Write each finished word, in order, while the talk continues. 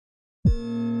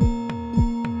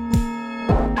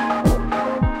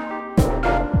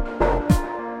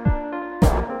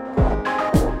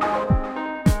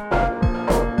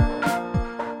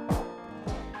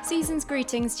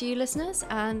Greetings to you listeners,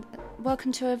 and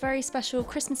welcome to a very special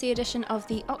Christmassy edition of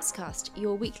the Oxcast,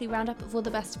 your weekly roundup of all the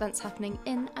best events happening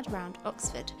in and around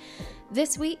Oxford.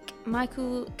 This week,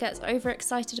 Michael gets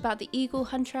overexcited about the Eagle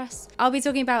Huntress. I'll be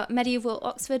talking about medieval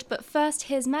Oxford, but first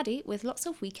here's Maddie with lots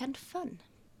of weekend fun.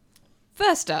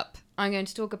 First up, I'm going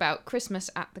to talk about Christmas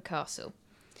at the Castle,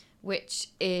 which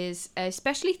is a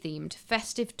specially themed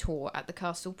festive tour at the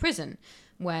Castle Prison,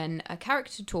 when a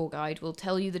character tour guide will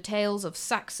tell you the tales of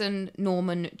Saxon,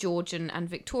 Norman, Georgian and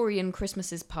Victorian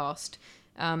Christmases past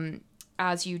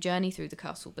as you journey through the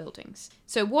castle buildings.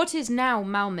 So what is now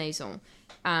Malmaison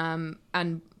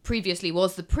and previously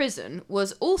was the prison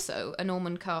was also a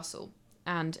Norman castle,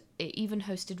 and it even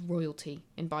hosted royalty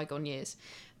in bygone years,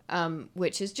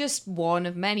 which is just one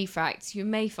of many facts you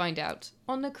may find out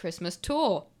on the Christmas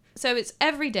tour. So it's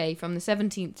every day from the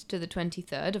 17th to the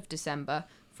 23rd of December,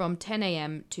 from 10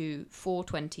 a.m. to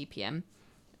 4:20 p.m.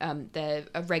 They're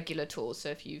a regular tour, so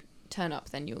if you turn up,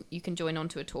 then you can join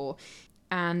onto a tour.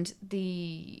 And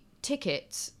the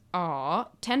tickets are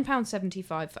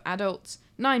 £10.75 for adults,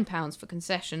 £9 for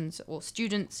concessions or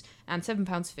students, and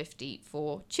 £7.50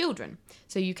 for children.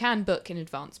 So you can book in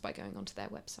advance by going onto their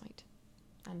website.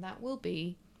 And that will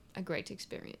be a great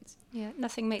experience. Yeah,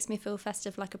 nothing makes me feel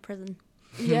festive like a prison.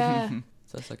 Yeah.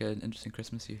 So that's like an interesting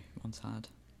Christmas you once had.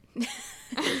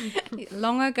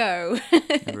 Long ago.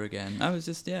 Never again. I was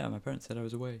just, my parents said I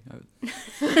was away.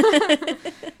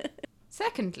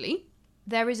 Secondly,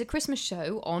 there is a Christmas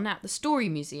show on at the Story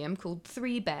Museum called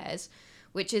Three Bears,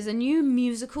 which is a new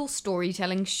musical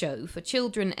storytelling show for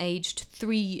children aged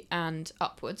 3 and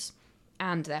upwards,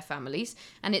 and their families,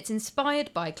 and it's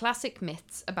inspired by classic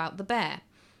myths about the bear.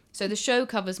 So the show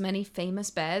covers many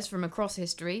famous bears from across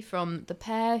history, from the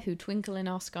pair who twinkle in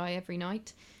our sky every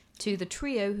night, to the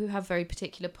trio who have very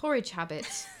particular porridge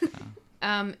habits.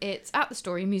 It's at the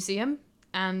Story Museum,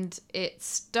 and it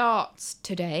starts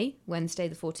today, Wednesday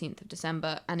the 14th of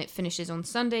December, and it finishes on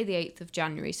Sunday the 8th of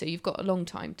January, so you've got a long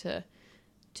time to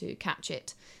catch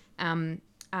it. And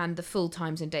the full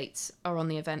times and dates are on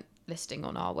the event listing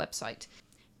on our website.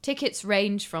 Tickets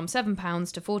range from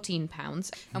 £7 to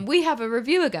 £14, and we have a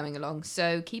reviewer going along,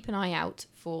 so keep an eye out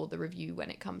for the review when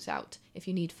it comes out if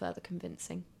you need further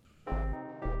convincing.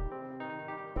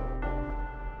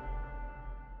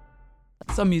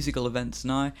 Some musical events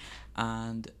now,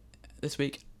 and this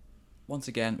week, once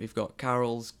again, we've got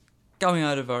carols coming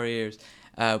out of our ears.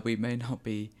 We may not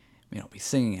be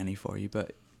singing any for you,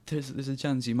 but there's a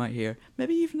chance you might hear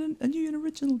maybe even a new and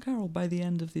original carol by the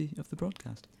end of the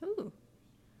broadcast. Ooh.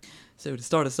 So to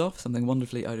start us off, something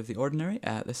wonderfully out of the ordinary.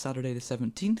 This Saturday the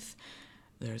 17th,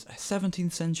 there's a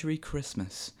 17th century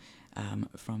Christmas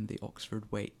from the Oxford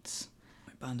Waits,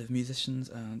 a band of musicians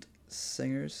and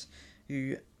singers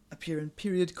who appear in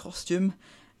period costume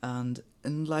and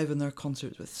enliven their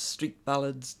concerts with street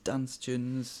ballads, dance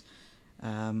tunes,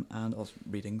 and also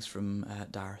readings from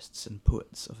diarists and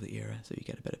poets of the era, so you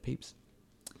get a bit of Pepys.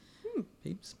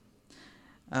 Pepys.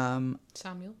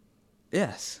 Samuel?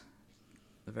 Yes,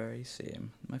 the very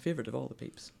same. My favourite of all the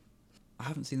Pepys. I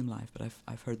haven't seen them live, but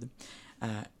I've heard them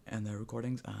in their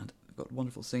recordings, and they've got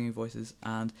wonderful singing voices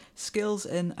and skills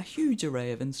in a huge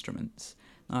array of instruments.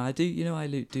 Now, I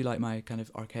do like my kind of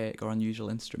archaic or unusual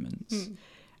instruments,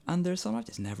 and there's some I've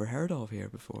just never heard of here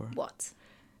before. What?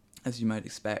 As you might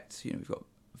expect, we've got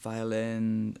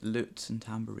violin, lute and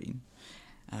tambourine,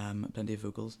 plenty of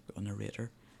vocals, got a narrator,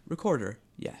 recorder,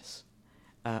 yes,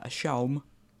 a schaum.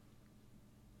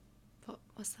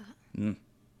 What's that?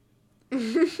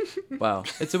 Well,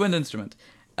 it's a wind instrument,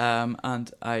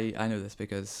 and I know this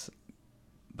because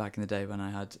back in the day when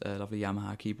I had a lovely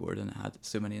Yamaha keyboard and it had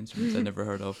so many instruments I'd never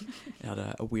heard of, it had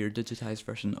a weird digitized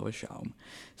version of a schaum,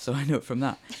 so I know it from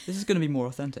that. This is going to be more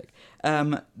authentic.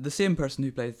 The same person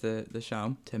who plays the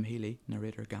schaum, Tim Healy,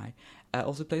 narrator guy,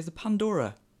 also plays the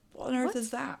Pandora. What on earth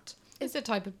is that? It's a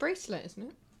type of bracelet, isn't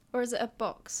it? Or is it a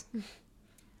box?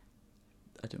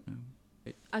 I don't know.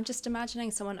 I'm just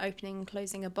imagining someone opening and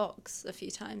closing a box a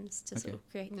few times to sort of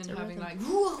create And a then having rhythm. like,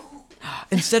 whoa!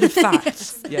 Instead of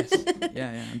facts, yes,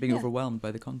 yeah, I'm being overwhelmed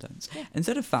by the contents. Yeah.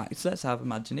 Instead of facts, let's have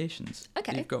imaginations.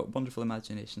 Okay. You've got wonderful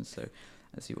imaginations, so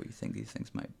let's see what you think these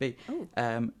things might be. Ooh.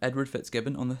 Edward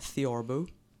Fitzgibbon on the theorbo.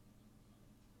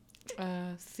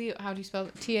 How do you spell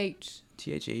it? TH.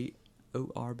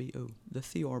 Theorbo. The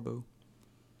theorbo.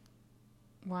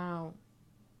 Wow.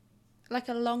 Like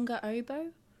a longer oboe?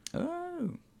 Oh,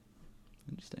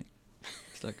 interesting.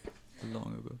 It's like a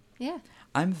long oboe. Yeah.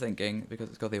 I'm thinking, because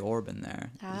it's got the orb in there,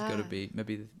 it's got to Ah. be,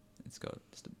 maybe it's got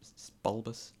just a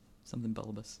bulbous, something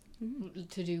bulbous.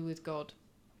 To do with God.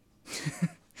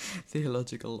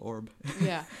 Theological orb.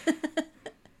 Yeah.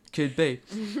 Could be.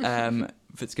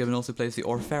 Fitzgibbon also plays the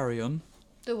Orpharion.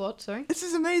 The what? Sorry. This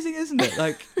is amazing, isn't it?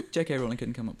 Like, J.K. Rowling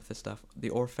couldn't come up with this stuff. The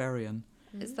Orpharion.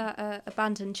 Is that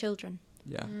abandoned children?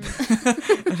 Yeah.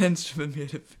 Mm. An instrument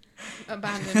made of...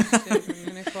 Abandoned children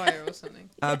in a choir or something.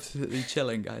 Absolutely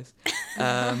chilling, guys.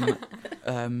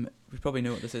 We probably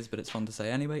know what this is, but it's fun to say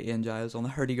anyway. Ian Giles on the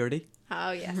hurdy-gurdy.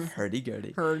 Oh, yes.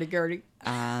 Hurdy-gurdy. Hurdy-gurdy.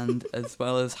 And as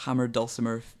well as hammered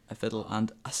dulcimer, a fiddle,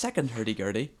 and a second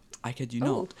hurdy-gurdy. I kid you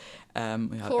not.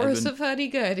 We have Chorus Edwin. of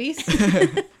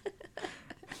hurdy-gurdies.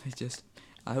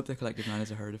 I hope the collective mind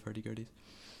is a herd of hurdy-gurdies.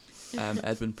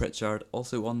 Edwin Pritchard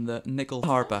also on the nickel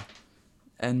harpa.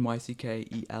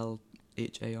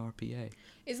 NYCKELHARPA.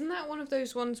 Isn't that one of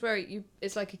those ones where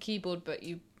it's like a keyboard, but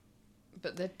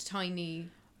they're tiny?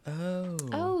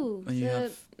 Oh, and you the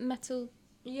have, metal.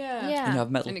 Yeah. and you Yeah.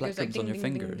 have metal And it goes plectrums like on your ding,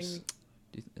 ding, ding, fingers.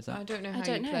 ding. Is I that? don't know I how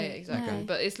don't you know. play it exactly, No.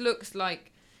 but it looks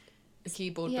like a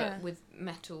keyboard, Yeah. but with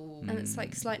metal. And it's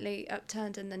like slightly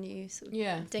upturned and then you sort of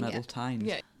Yeah. ding Metal it. tines.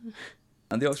 Yeah.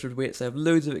 And the Oxford Waits, they have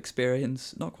loads of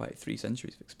experience, not quite 3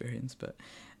 centuries of experience, but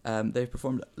they've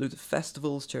performed at loads of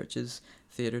festivals, churches,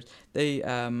 theatres. They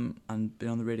and been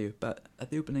on the radio. But at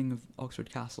the opening of Oxford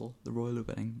Castle, the royal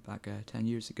opening back 10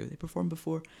 years ago, they performed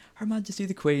before Her Majesty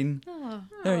the Queen. Oh.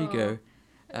 There you go.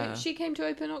 She came to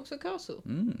open Oxford Castle.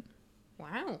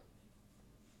 Wow.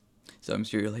 So I'm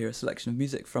sure you'll hear a selection of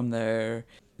music from their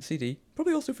CD,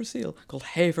 probably also for sale, called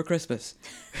Hey for Christmas.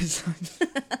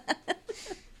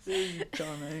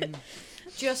 Charming.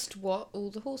 Just what all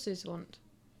the horses want.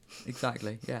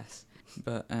 Exactly, yes.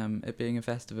 But it being a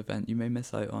festive event, you may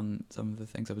miss out on some of the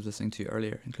things I was listening to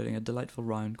earlier, including a delightful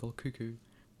round called Cuckoo,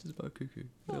 which is about a cuckoo.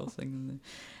 They all sing,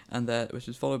 and which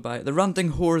was followed by the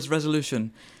Ranting Whores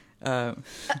Resolution. A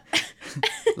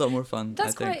lot more fun.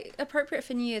 That's I think. quite appropriate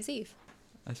for New Year's Eve.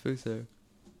 I suppose so.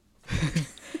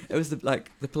 It was the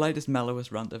politest,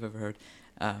 mellowest rant I've ever heard.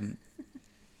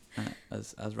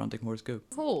 As ranting whores go.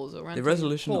 Whores or ranting The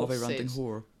resolution horses. of a ranting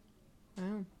whore.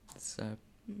 Wow. It's a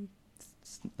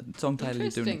song title you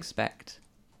don't Interesting. expect,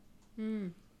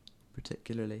 Mm.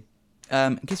 particularly.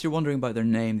 In case you're wondering about their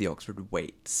name, the Oxford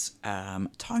Waits.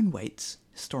 Town waits,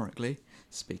 historically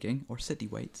speaking, or city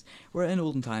waits, were in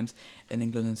olden times in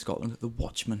England and Scotland the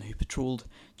watchmen who patrolled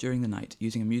during the night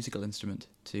using a musical instrument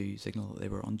to signal that they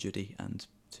were on duty and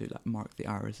to mark the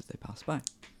hours as they passed by.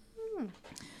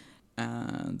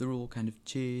 And the rule kind of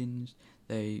changed.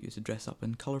 They used to dress up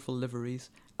in colourful liveries,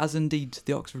 as indeed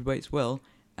the Oxford Waits will,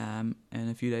 in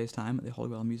a few days' time at the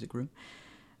Holywell Music Room,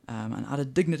 and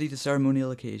added dignity to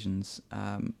ceremonial occasions.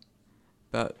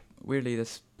 But weirdly,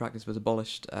 this practice was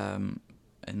abolished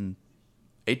in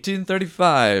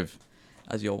 1835,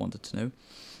 as you all wanted to know.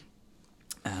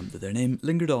 That their name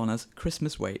lingered on as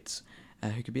Christmas Waits,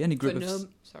 who could be any group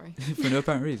for no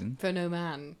apparent reason. For no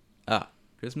man.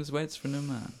 Christmas Waits for no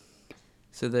man.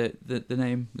 So the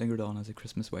name lingered on as a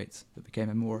Christmas Waits. It became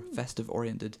a more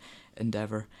festive-oriented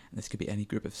endeavour, and this could be any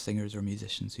group of singers or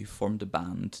musicians who formed a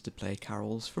band to play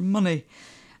carols for money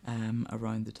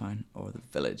around the town or the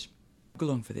village. Go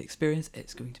along for the experience.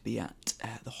 It's going to be at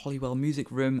the Holywell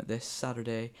Music Room this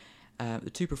Saturday.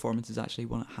 The 2 performances actually,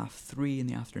 one at 3:30 in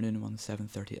the afternoon and one at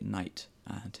 7:30 at night.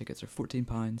 Tickets are £14,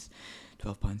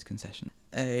 £12 concession.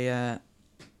 A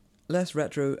less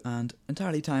retro and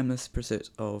entirely timeless pursuit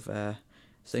of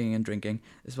singing and drinking.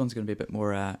 This one's going to be a bit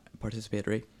more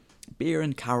participatory. Beer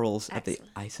and carols at the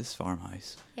Isis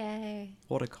Farmhouse. Yay.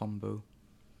 What a combo.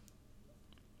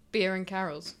 Beer and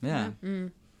carols. Yeah.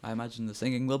 Mm. I imagine the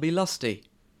singing will be lusty.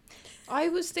 I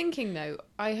was thinking, though,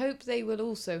 I hope they will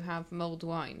also have mulled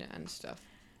wine and stuff.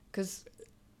 Because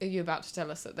are you about to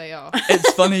tell us that they are?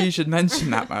 It's funny you should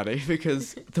mention that, Maddie,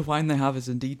 because the wine they have is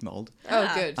indeed mulled,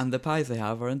 Oh, good. and the pies they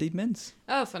have are indeed mince.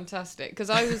 Oh, fantastic.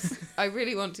 Because I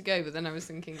really want to go, but then I was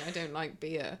thinking I don't like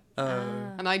beer.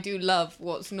 And I do love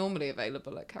what's normally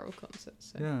available at carol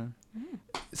concerts. So. Yeah.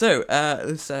 So,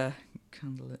 this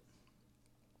candlelit.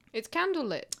 It's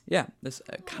candlelit. Yeah, this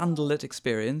candlelit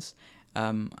experience.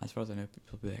 As far as I know,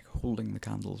 people will be holding the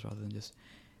candles rather than just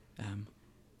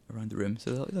around the room.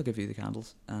 So they'll give you the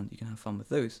candles, and you can have fun with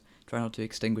those. Try not to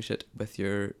extinguish it with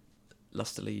your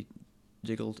lustily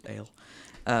jiggled ale.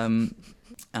 And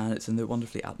it's in the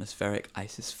wonderfully atmospheric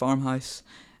Isis Farmhouse,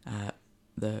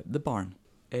 the barn.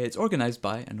 It's organised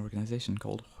by an organisation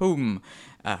called Home.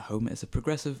 Home is a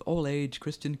progressive, all-age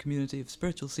Christian community of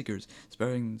spiritual seekers,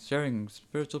 sharing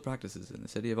spiritual practices in the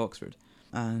city of Oxford.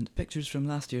 And pictures from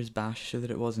last year's bash show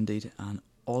that it was indeed an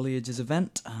all-ages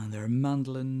event, and there are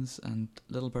mandolins and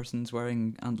little persons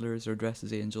wearing antlers or dressed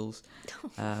as angels,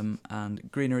 and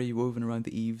greenery woven around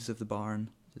the eaves of the barn,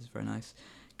 which is very nice.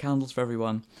 Candles for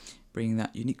everyone. bringing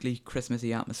that uniquely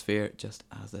Christmassy atmosphere just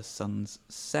as the sun's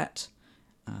set.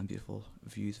 And beautiful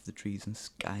views of the trees and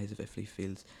skies of Iffley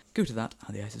Fields. Go to that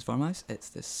at the Isis Farmhouse. It's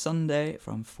this Sunday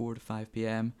from 4 to 5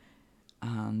 p.m.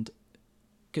 and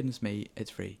goodness me,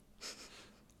 it's free.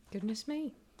 Goodness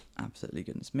me. Absolutely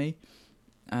goodness me.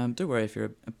 Don't worry if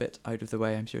you're a bit out of the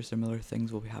way. I'm sure similar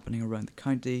things will be happening around the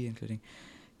county, including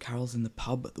carols in the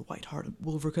pub at the White Hart at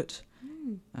Wolvercote.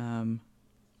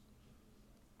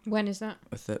 When is that?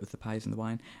 With the pies and the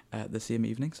wine. The same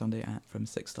evening, Sunday from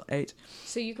 6 till 8.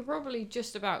 So you could probably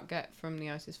just about get from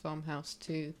the Isis Farmhouse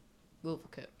to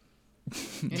Wolvercote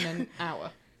in an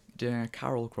hour. Doing a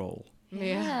carol crawl.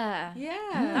 Yeah.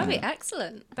 Yeah. That'd be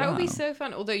excellent. That would be Wow. so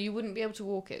fun. Although you wouldn't be able to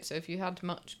walk it, so if you had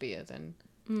much beer, then...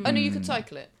 Oh, no, you could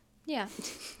cycle it. Yeah.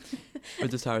 Or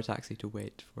just hire a taxi to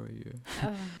wait for you.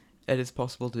 Oh. It is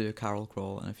possible to do a carol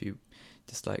crawl, and if you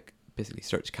just basically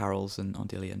search carols on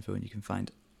Daily Info, and you can find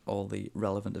all the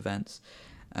relevant events.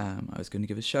 I was going to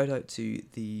give a shout out to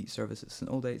the service at St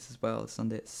Aldate's as well,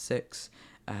 Sunday at 6,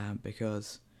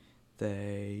 because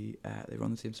they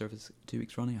run the same service 2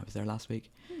 weeks running. I was there last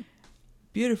week.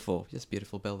 Beautiful, just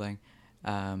beautiful building.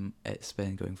 It's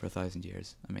been going for 1,000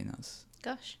 years. I mean,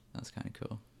 that's kind of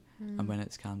cool. And when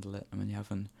it's candlelit, I mean, you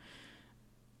have an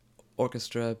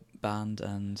orchestra, band,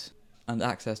 and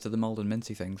access to the mulled and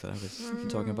mincy things that I was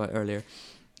talking about earlier,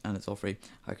 and it's all free.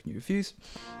 How can you refuse?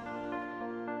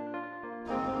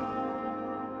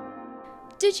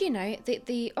 Did you know that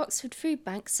the Oxford Food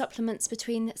Bank supplements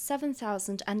between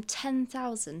 7,000 and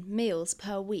 10,000 meals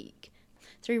per week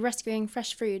through rescuing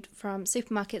fresh food from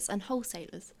supermarkets and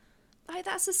wholesalers? Like,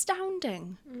 that's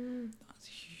astounding. That's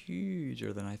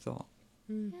huger than I thought.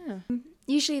 Yeah.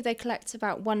 Usually they collect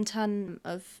about 1 tonne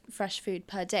of fresh food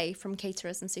per day from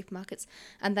caterers and supermarkets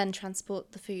and then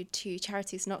transport the food to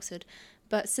charities in Oxford.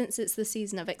 But since it's the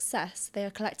season of excess, they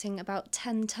are collecting about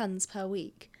 10 tonnes per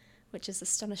week, which is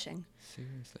astonishing.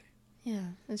 Seriously. Yeah,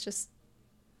 it's just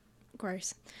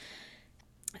gross.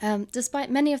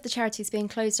 Despite many of the charities being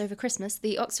closed over Christmas,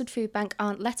 the Oxford Food Bank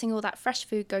aren't letting all that fresh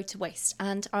food go to waste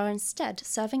and are instead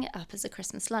serving it up as a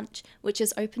Christmas lunch, which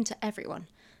is open to everyone.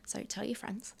 So tell your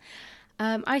friends.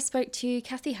 I spoke to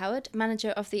Kathy Howard, manager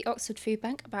of the Oxford Food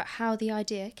Bank, about how the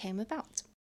idea came about.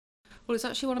 Well, it's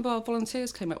actually one of our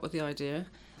volunteers came up with the idea,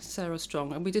 Sarah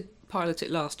Strong, and we did pilot it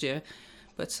last year,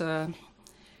 but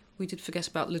we did forget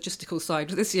about the logistical side.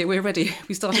 This year we're ready.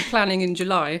 We started planning in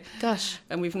July. Gosh.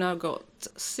 And we've now got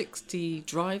 60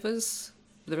 drivers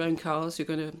with their own cars who are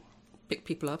going to pick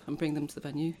people up and bring them to the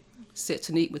venue, sit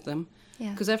and eat with them,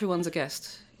 Yeah. because everyone's a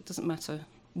guest. It doesn't matter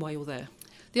why you're there.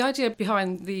 The idea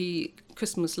behind the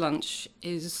Christmas lunch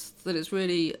is that it's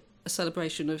really a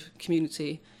celebration of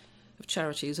community, of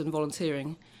charities and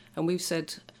volunteering, and we've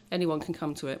said anyone can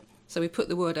come to it. So we put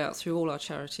the word out through all our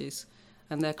charities,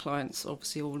 and their clients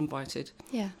obviously all invited,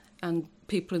 Yeah. and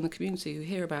people in the community who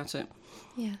hear about it.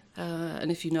 Yeah.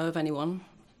 And if you know of anyone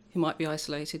who might be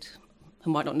isolated,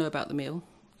 who might not know about the meal,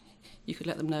 you could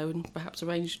let them know and perhaps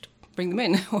bring them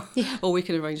in, Yeah. or we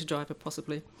can arrange a driver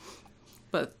possibly.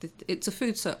 But it's a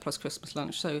food surplus Christmas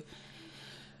lunch, so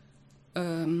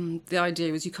the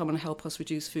idea is you come and help us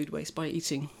reduce food waste by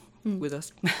eating with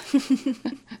us.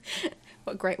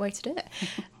 What a great way to do it.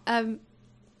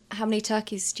 How many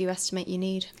turkeys do you estimate you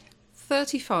need?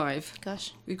 35.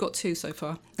 Gosh. We've got 2 so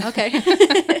far. Okay.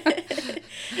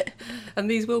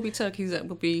 And these will be turkeys that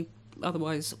will be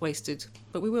otherwise wasted,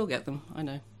 but we will get them, I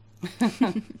know.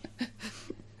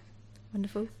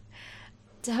 Wonderful.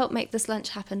 To help make this lunch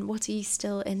happen, what are you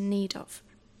still in need of?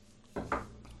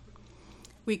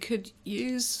 We could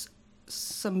use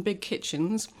some big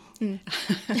kitchens.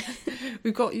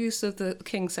 We've got use of the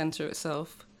King Centre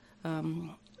itself,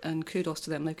 and kudos to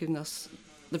them. They've given us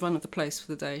the run of the place for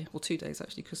the day, or 2 days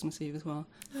actually, Christmas Eve as well,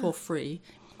 for free,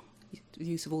 the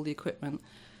use of all the equipment.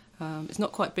 It's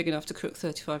not quite big enough to cook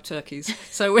 35 turkeys,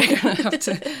 so we're going to have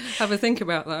to have a think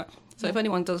about that. So if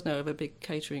anyone does know of a big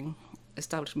catering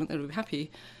establishment that would be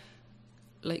happy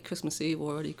late Christmas Eve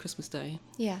or early Christmas Day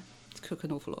Yeah. to cook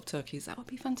an awful lot of turkeys, that would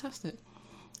be fantastic.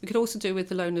 We could also do with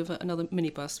the loan of another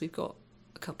minibus. We've got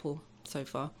a couple so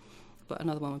far, but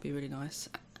another one would be really nice.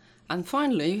 And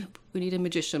finally, we need a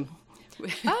magician.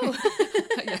 Oh.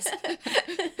 Yes. There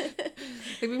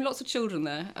have been lots of children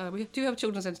there. We do have a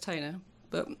children's entertainer,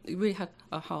 but we really had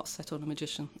our hearts set on a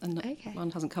magician, and Okay.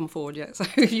 one hasn't come forward yet. So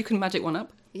if you can magic one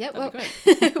up, Yeah, that'd well,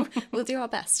 be great. we'll do our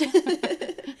best.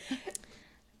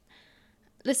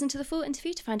 Listen to the full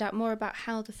interview to find out more about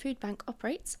how the food bank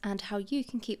operates and how you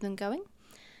can keep them going.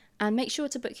 And make sure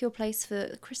to book your place for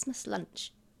the Christmas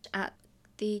lunch at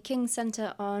the King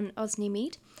Centre on Osney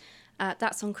Mead.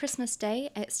 That's on Christmas Day.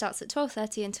 It starts at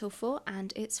 12:30 until 4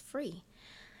 and it's free.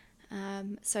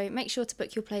 So make sure to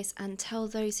book your place and tell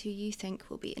those who you think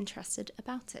will be interested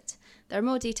about it. There are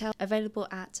more details available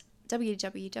at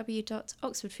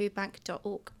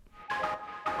www.oxfordfoodbank.org.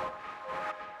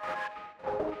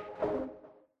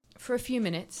 For a few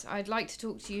minutes, I'd like to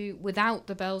talk to you without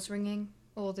the bells ringing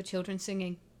or the children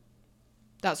singing.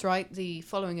 That's right, the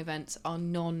following events are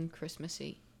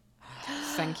non-Christmassy.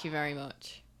 Thank you very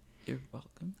much. You're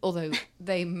welcome. Although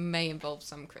they may involve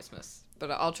some Christmas, but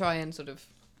I'll try and sort of,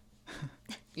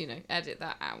 edit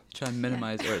that out. Try and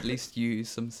minimise or at least use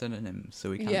some synonyms so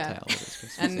we can tell that it's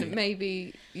Christmas. And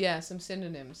maybe, some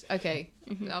synonyms. Okay,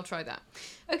 I'll try that.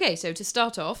 Okay, so to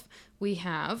start off, we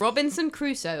have Robinson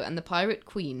Crusoe and the Pirate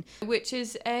Queen, which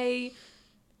is a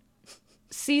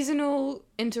seasonal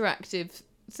interactive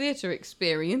theatre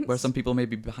experience. Where some people may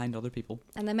be behind other people.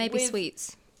 And there may be With-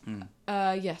 sweets.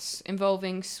 Yes,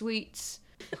 involving sweets,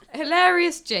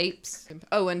 hilarious japes.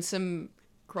 Oh, and some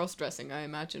cross-dressing, I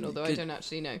imagine, although I don't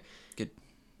actually know. Good.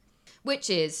 Which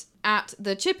is at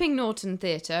the Chipping Norton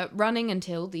Theatre, running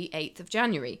until the 8th of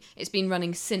January. It's been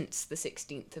running since the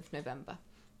 16th of November.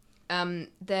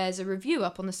 There's a review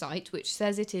up on the site which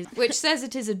says it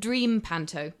is a dream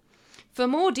panto. For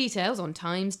more details on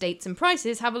times, dates and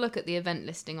prices, have a look at the event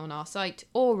listing on our site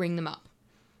or ring them up,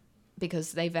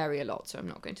 because they vary a lot, so I'm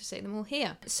not going to say them all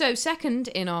here. So second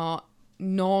in our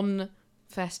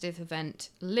non-festive event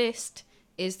list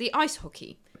is the ice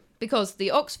hockey, because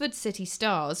the Oxford City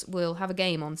Stars will have a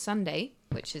game on Sunday,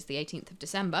 which is the 18th of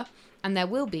December, and there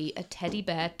will be a teddy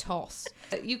bear toss.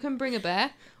 You can bring a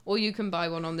bear, or you can buy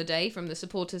one on the day from the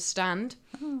supporters' stand.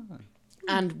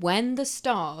 And when the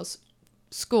Stars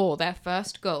score their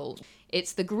first goal,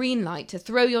 it's the green light to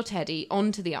throw your teddy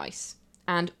onto the ice.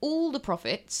 And all the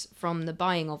profits from the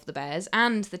buying of the bears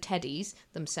and the teddies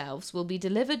themselves will be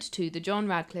delivered to the John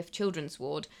Radcliffe Children's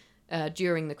Ward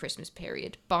during the Christmas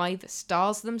period by the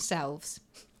Stars themselves.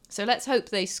 So let's hope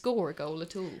they score a goal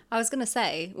at all. I was going to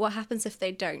say, what happens if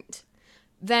they don't?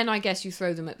 Then I guess you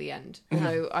throw them at the end,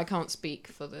 although I can't speak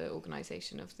for the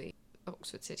organisation of the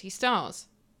Oxford City Stars.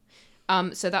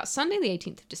 So that's Sunday the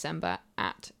 18th of December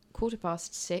at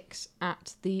 6:15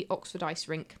 at the Oxford Ice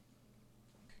Rink.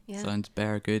 Yeah. Sounds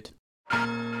bare good.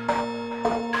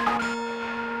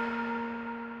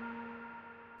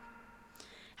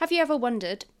 Have you ever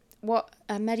wondered what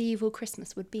a medieval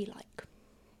Christmas would be like?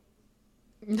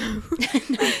 No.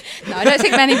 No, I don't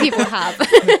think many people have.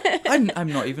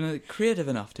 I'm not even creative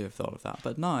enough to have thought of that,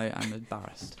 but now I'm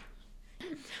embarrassed.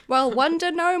 Well,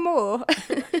 wonder no more.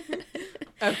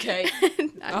 Okay, I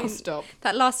I'll mean, stop.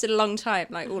 that lasted a long time,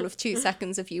 like all of 2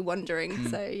 seconds of you wondering.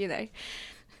 So,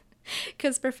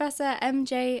 because Professor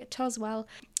MJ Toswell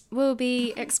will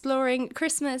be exploring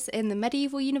Christmas in the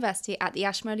Medieval University at the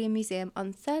Ashmolean Museum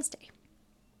on Thursday.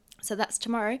 So that's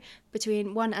tomorrow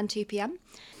between 1 and 2 p.m.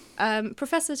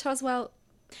 Professor Toswell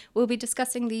will be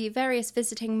discussing the various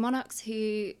visiting monarchs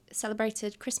who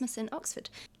celebrated Christmas in Oxford.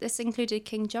 This included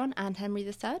King John and Henry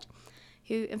III,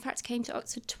 who in fact came to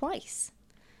Oxford twice.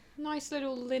 Nice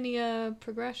little linear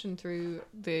progression through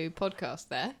the podcast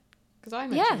there, because I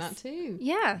mentioned that too.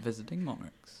 Yeah. Visiting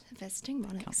monarchs. Visiting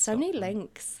monarchs. Can't So stop many them.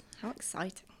 links. How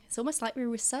exciting. It's almost like we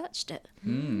researched it.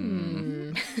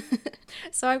 Mm.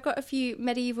 So I've got a few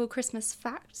medieval Christmas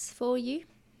facts for you,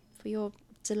 for your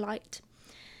delight.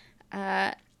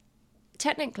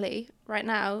 Technically, right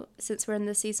now, since we're in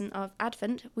the season of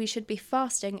Advent, we should be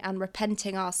fasting and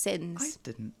repenting our I sins.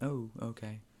 didn't. Oh,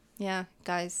 okay. Yeah,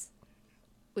 guys,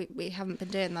 we haven't been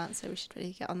doing that, so we should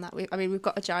really get on that. We've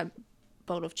got a giant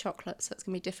bowl of chocolate, so it's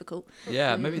going to be difficult.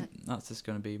 Yeah, maybe that's just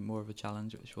going to be more of a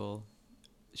challenge, which will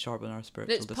sharpen our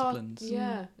spiritual disciplines.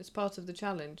 It's part of the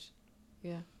challenge.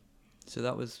 Yeah. So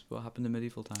that was what happened in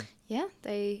medieval time. Yeah,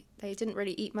 they didn't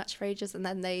really eat much for ages, and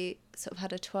then they sort of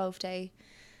had a 12-day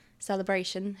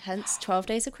celebration, hence 12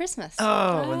 days of Christmas.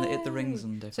 Oh, when they ate the rings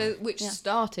and different. So, which Yeah.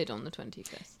 started on the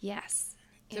 25th. Yes.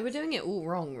 So yes. we're doing it all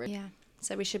wrong, really. Yeah,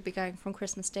 so we should be going from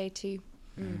Christmas Day to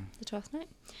the 12th night.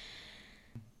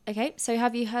 Okay, so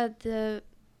have you heard the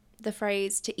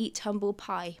phrase to eat humble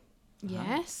pie?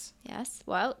 Yes. Yes.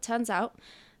 Well, it turns out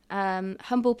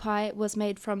humble pie was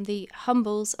made from the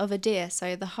humbles of a deer,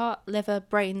 so the heart, liver,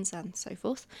 brains, and so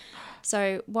forth.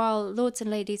 So while lords and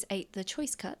ladies ate the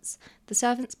choice cuts, the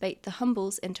servants baked the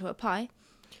humbles into a pie,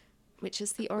 which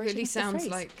is the origin Really of the sounds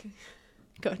phrase. like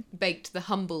Go on. baked the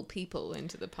humble people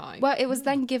into the pie. Well, it was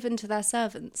then given to their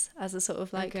servants as a sort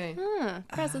of like Okay.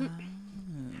 present.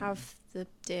 Have the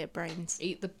deer brains.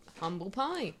 Eat the humble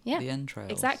pie. Yeah, The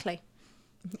entrails. exactly.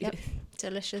 Yep.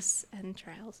 delicious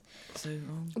entrails. So,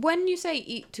 When you say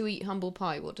eat humble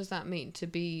pie, what does that mean? To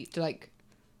like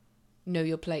know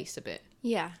your place a bit.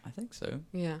 Yeah. I think so.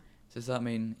 Yeah. So does that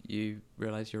mean you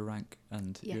realise your rank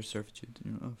and Yeah. your servitude?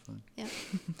 And you're, oh, fine. Yeah.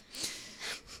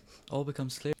 All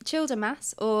becomes clear.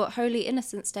 Childermas, or Holy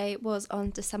Innocents' Day, was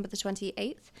on December the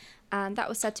 28th, and that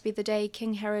was said to be the day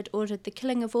King Herod ordered the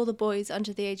killing of all the boys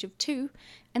under the age of 2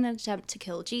 in an attempt to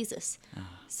kill Jesus.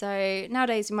 So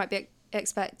nowadays we might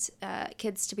expect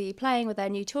kids to be playing with their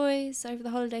new toys over the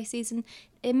holiday season.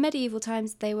 In medieval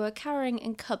times, they were cowering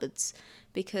in cupboards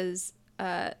because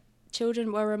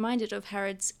children were reminded of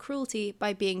Herod's cruelty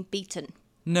by being beaten.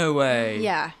 No way.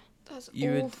 Yeah, That's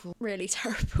You would- awful. really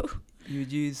terrible. You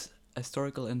would use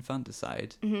historical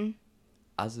infanticide Hmm.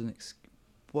 as an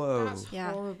Whoa. That's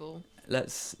Yeah. horrible.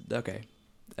 Okay.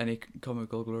 Any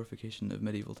comical glorification of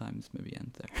medieval times maybe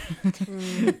end there.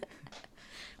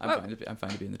 I'm fine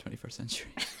to be in the 21st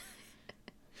century.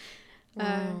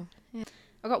 Wow.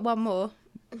 I got one more.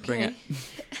 Bring it.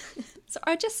 So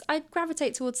I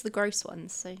gravitate towards the gross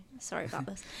ones, so sorry about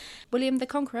this. William the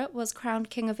Conqueror was crowned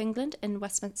King of England in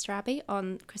Westminster Abbey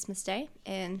on Christmas Day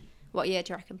in what year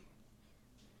do you reckon?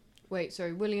 Wait,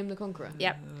 sorry, William the Conqueror?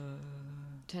 Yep,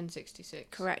 1066.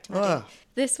 correct, Maddie.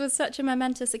 This was such a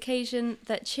momentous occasion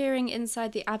that cheering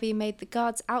inside the abbey made the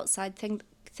guards outside think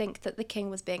that the king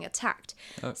was being attacked.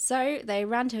 Oh. So they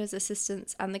ran to his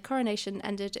assistance and the coronation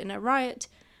ended in a riot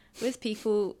with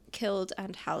people killed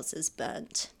and houses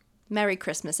burnt. Merry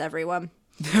Christmas, everyone.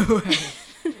 No way.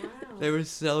 They were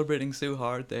celebrating so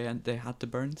hard they had to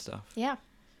burn stuff. Yeah.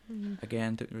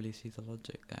 Again, don't really see the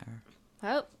logic there.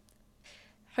 Well,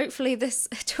 hopefully this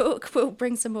talk will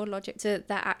bring some more logic to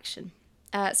their action.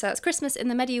 So it's Christmas in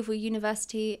the Medieval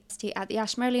University at the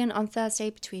Ashmolean on Thursday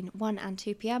between 1 and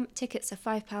 2 p.m. Tickets are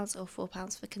 £5 or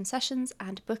 £4 for concessions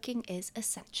and booking is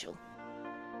essential.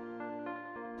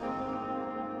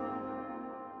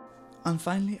 And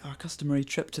finally, our customary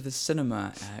trip to the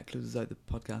cinema closes out the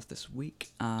podcast this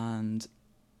week. And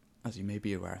as you may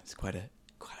be aware, it's quite a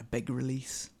big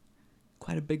release.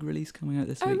 Quite a big release coming out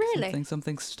this Oh, week. really?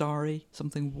 Something starry,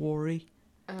 something war-y.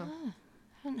 Oh.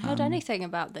 I haven't heard anything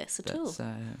about this at all.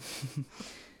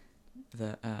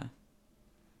 That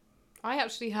I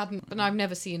actually hadn't, but I've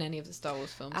never seen any of the Star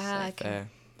Wars films. Ah, okay.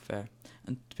 fair.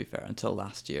 And to be fair, until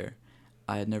last year,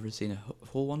 I had never seen a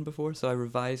whole one before, so I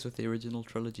revised with the original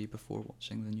trilogy before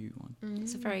watching the new one.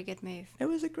 It's a very good move. It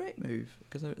was a great move,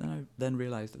 because I then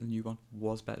realised that the new one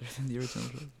was better than the original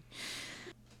trilogy.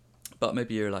 But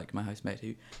maybe you're like my housemate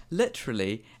who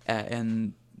literally,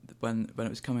 when it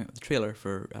was coming up, the trailer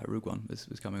for Rogue One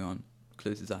was coming on,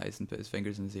 closed his eyes and put his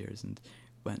fingers in his ears and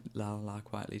went la la la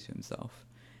quietly to himself.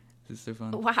 This is so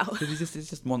fun. Wow. Because he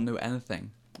just won't know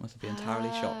anything. Wants to be entirely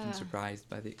shocked and Ah. surprised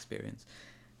by the experience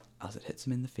as it hits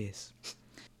him in the face.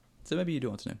 So maybe you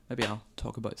don't want to know. Maybe I'll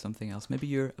talk about something else. Maybe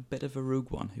you're a bit of a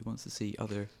rogue one who wants to see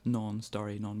other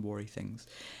non-starry, non-worry things.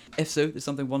 If so, there's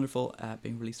something wonderful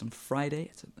being released on Friday.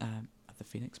 It's at the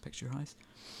Phoenix Picture House.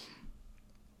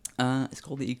 It's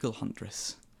called The Eagle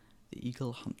Huntress. The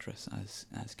Eagle Huntress,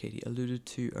 as Katie alluded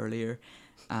to earlier.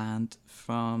 And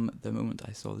from the moment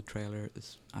I saw the trailer,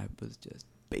 I was just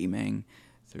beaming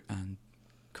through and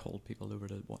called people over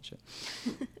to watch it.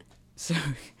 So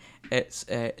it's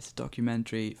a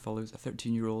documentary, follows a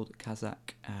 13-year-old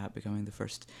Kazakh becoming the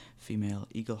first female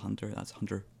eagle hunter. That's a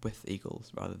hunter with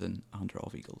eagles rather than a hunter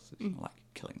of eagles. It's not like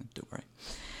killing them, don't worry.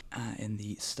 In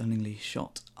the stunningly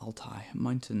shot Altai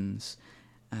Mountains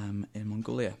in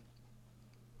Mongolia.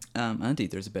 And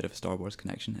indeed, there's a bit of a Star Wars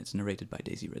connection. It's narrated by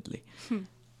Daisy Ridley.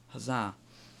 Huzzah!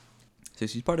 So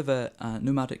she's part of a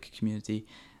nomadic community,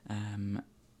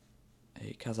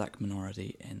 a Kazakh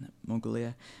minority in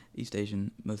Mongolia, East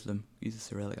Asian Muslim, uses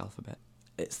Cyrillic alphabet.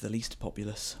 It's the least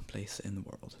populous place in the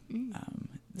world. Wow.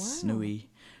 Snowy,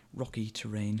 rocky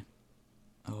terrain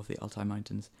of the Altai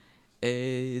Mountains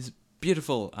is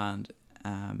beautiful and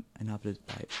inhabited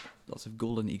by lots of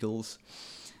golden eagles.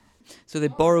 So they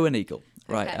borrow an eagle,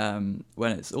 right? Okay.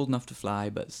 When it's old enough to fly,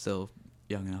 but still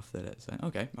young enough that it's like,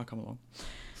 okay, I'll come along.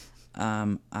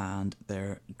 And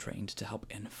they're trained to help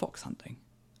in fox hunting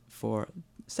for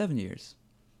 7 years,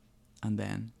 and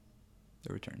then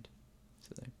they're returned.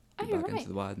 So they go back into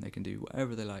the wild, and they can do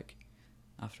whatever they like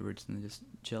afterwards, and they just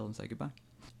chill and say goodbye.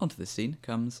 Onto this scene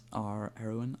comes our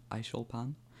heroine, Aishol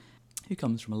Pan, who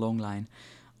comes from a long line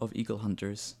of eagle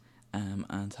hunters,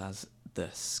 and has the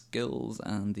skills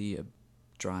and the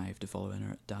drive to follow in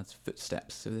her dad's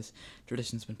footsteps. So this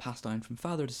tradition's been passed down from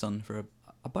father to son for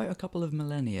about a couple of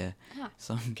millennia,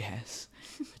 some guess,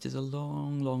 which is a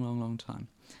long time.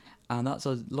 And that's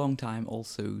a long time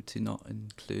also to not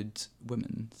include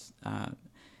women.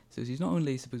 So she's not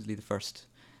only supposedly the first,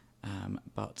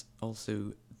 but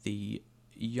also the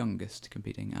youngest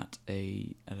competing at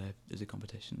a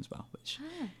competition as well,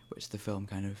 which the film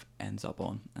kind of ends up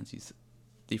on, and she's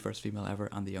the first female ever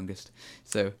and the youngest.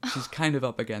 So she's kind of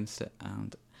up against it,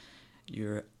 and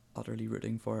you're utterly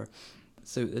rooting for her.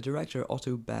 So the director,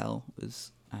 Otto Bell,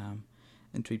 was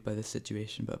intrigued by this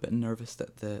situation, but a bit nervous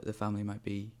that the family might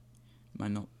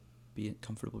not be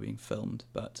comfortable being filmed.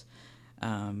 But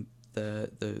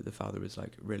the father was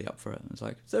like really up for it, and was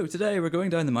like, so today we're going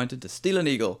down the mountain to steal an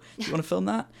eagle. Do you want to film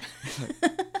that? Like,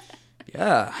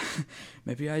 yeah,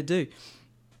 maybe I do.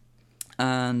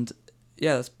 And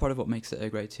yeah, that's part of what makes it a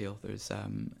great tale. There's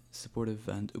supportive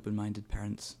and open-minded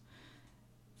parents,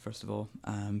 first of all.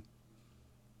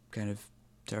 Kind of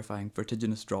terrifying,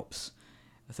 vertiginous drops.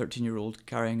 A 13-year-old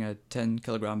carrying a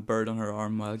 10-kilogram bird on her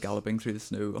arm while galloping through the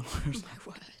snow on her side.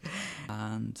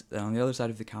 And then on the other side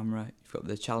of the camera, you've got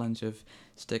the challenge of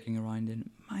sticking around in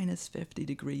minus 50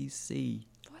 degrees C.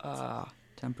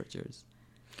 Temperatures.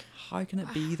 How can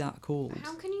it be that cold?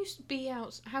 How can you be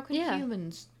out? How can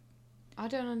humans? I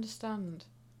don't understand.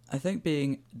 I think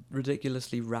being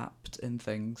ridiculously wrapped in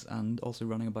things and also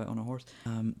running about on a horse,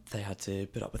 they had to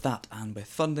put up with that. And with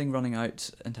funding running out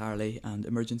entirely and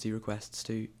emergency requests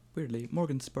to, weirdly,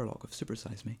 Morgan Spurlock of Super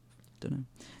Size Me, don't know,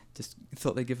 just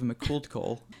thought they'd give him a cold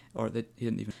call, or he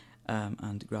didn't even,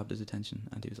 and grabbed his attention,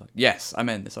 and he was like, yes, I'm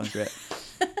in, this sounds great.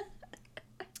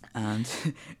 And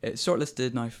it's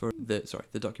shortlisted now for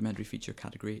the documentary feature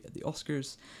category at the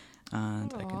Oscars,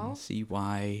 and I can see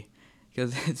why,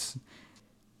 because it's,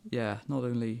 yeah, not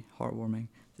only heartwarming,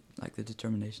 like the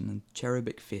determination and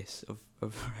cherubic face of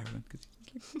our heroine,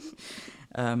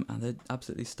 and the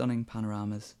absolutely stunning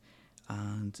panoramas,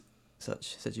 and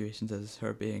such situations as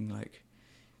her being like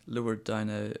lowered down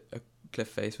a cliff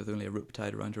face with only a rope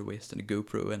tied around her waist and a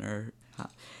GoPro in her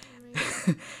hat.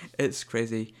 It's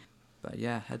crazy. But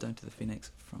yeah, head down to the Phoenix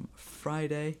from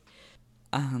Friday,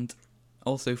 and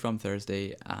also from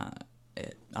Thursday at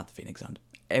the Phoenix, and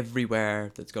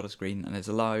everywhere that's got a screen and is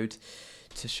allowed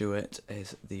to show it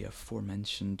is the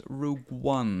aforementioned Rogue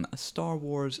One, a Star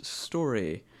Wars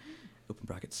story, open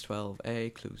brackets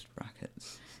 12A, closed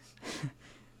brackets,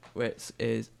 which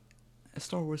is a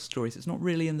Star Wars story. So it's not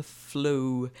really in the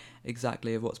flow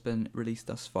exactly of what's been released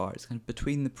thus far. It's kind of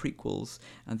between the prequels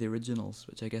and the originals,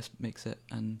 which I guess makes it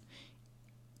an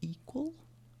equal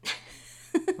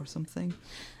or something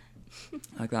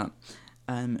like that.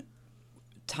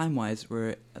 Time-wise,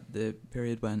 we're at the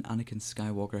period when Anakin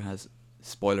Skywalker has,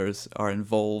 spoilers are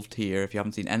involved here if you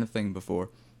haven't seen anything before.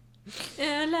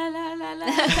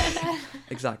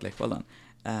 Exactly, well done.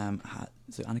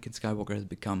 So Anakin Skywalker has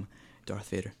become Darth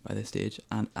Vader by this stage,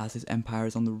 and as his empire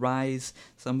is on the rise,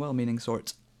 some well-meaning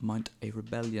sorts mount a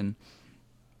rebellion.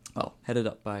 Well, headed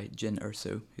up by Jyn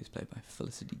Erso, who's played by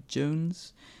Felicity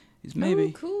Jones, who's maybe...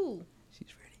 Oh, cool.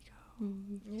 She's really cool.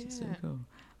 She's so cool.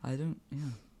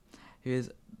 Who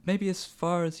is maybe as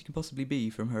far as you can possibly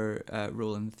be from her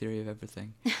role in The Theory of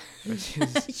Everything. Where she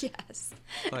was Yes.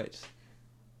 quite,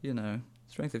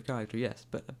 strength of character, yes,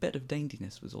 but a bit of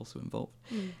daintiness was also involved.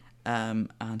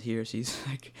 And here she's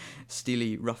like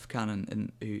steely, rough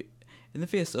cannon who, in the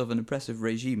face of an oppressive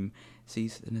regime,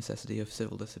 sees the necessity of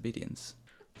civil disobedience.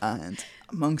 And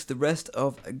amongst the rest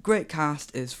of a great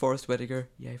cast is Forrest Whitaker.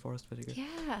 Yay, Forrest Whitaker.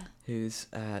 Yeah. Who's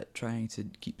trying to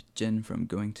keep Jyn from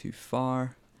going too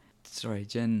far. Sorry,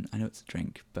 Jyn, I know it's a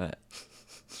drink, but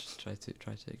just try to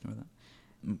ignore that.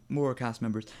 More cast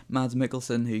members. Mads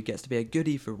Mikkelsen, who gets to be a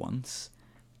goodie for once.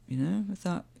 With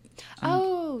that.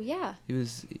 Yeah. He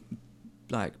was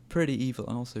like pretty evil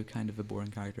and also kind of a boring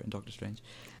character in Doctor Strange.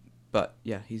 But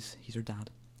yeah, he's her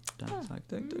dad. Dad's like,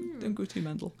 don't go too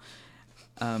mental.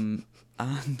 And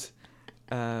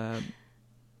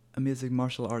amazing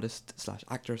martial artist /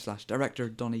 actor / director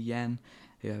Donnie Yen,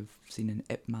 who I've seen in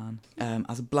Ip Man,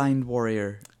 as a blind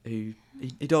warrior who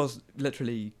he does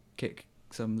literally kick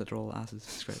some literal asses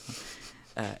straight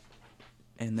on.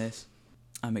 In this,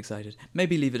 I'm excited.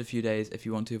 Maybe leave it a few days if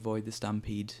you want to avoid the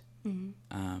stampede.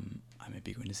 I may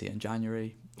be going to see it in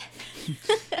January.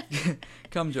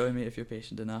 Come join me if you're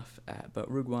patient enough.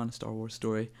 But Rogue One, a Star Wars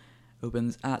story,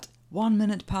 opens at 1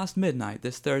 minute past midnight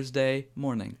this Thursday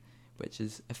morning, which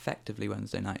is effectively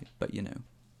Wednesday night, but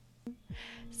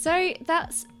So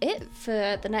that's it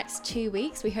for the next 2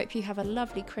 weeks. We hope you have a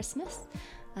lovely Christmas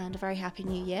and a very happy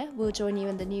New Year. We'll join you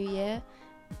in the new year.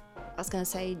 I was going to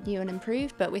say new and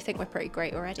improved, but we think we're pretty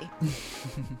great already.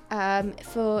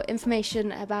 For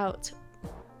information about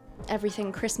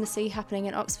everything Christmassy happening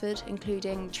in Oxford,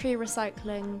 including tree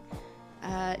recycling,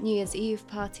 New Year's Eve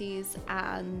parties,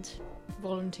 and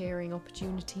volunteering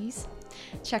opportunities.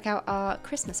 Check out our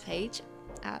Christmas page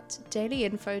at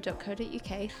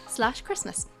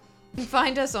dailyinfo.co.uk/Christmas.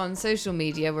 Find us on social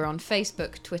media. We're on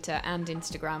Facebook, Twitter and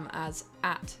Instagram as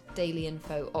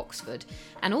 @DailyInfoOxford.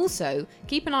 And also,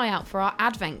 keep an eye out for our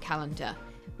Advent calendar,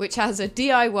 which has a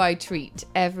DIY treat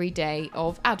every day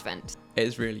of Advent. It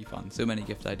is really fun. So many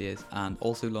gift ideas, and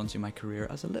also launching my career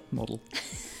as a lip model.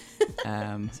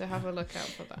 So have a look out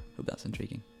for that. Hope that's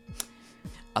intriguing.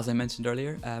 As I mentioned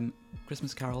earlier,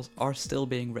 Christmas carols are still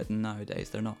being written nowadays.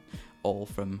 They're not all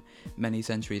from many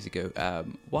centuries ago.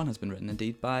 One has been written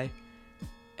indeed by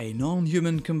a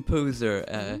non-human composer.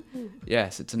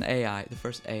 Yes, it's an AI, the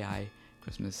first AI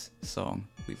Christmas song,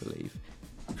 we believe.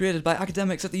 Created by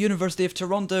academics at the University of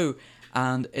Toronto.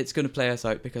 And it's going to play us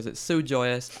out because it's so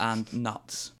joyous and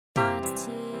nuts. Want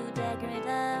to decorate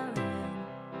the room.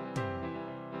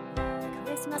 The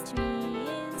Christmas tree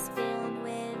is filled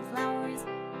with flowers.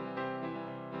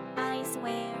 I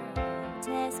swear it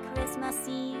is Christmas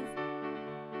Eve.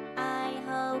 I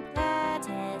hope that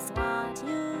is what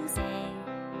you say.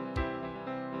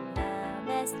 The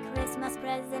best Christmas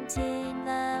present in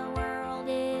the world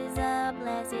is a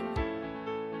blessing.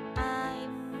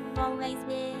 I've always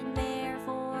been there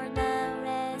for the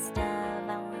rest of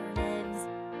our lives.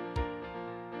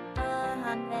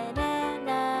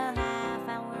 100.5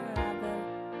 hours ago,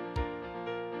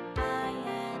 I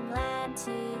am glad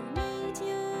to meet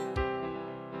you.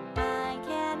 I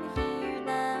can hear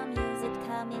the music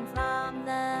coming from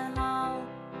the hall.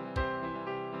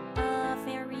 A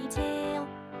fairy tale,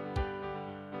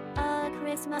 a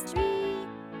Christmas tree.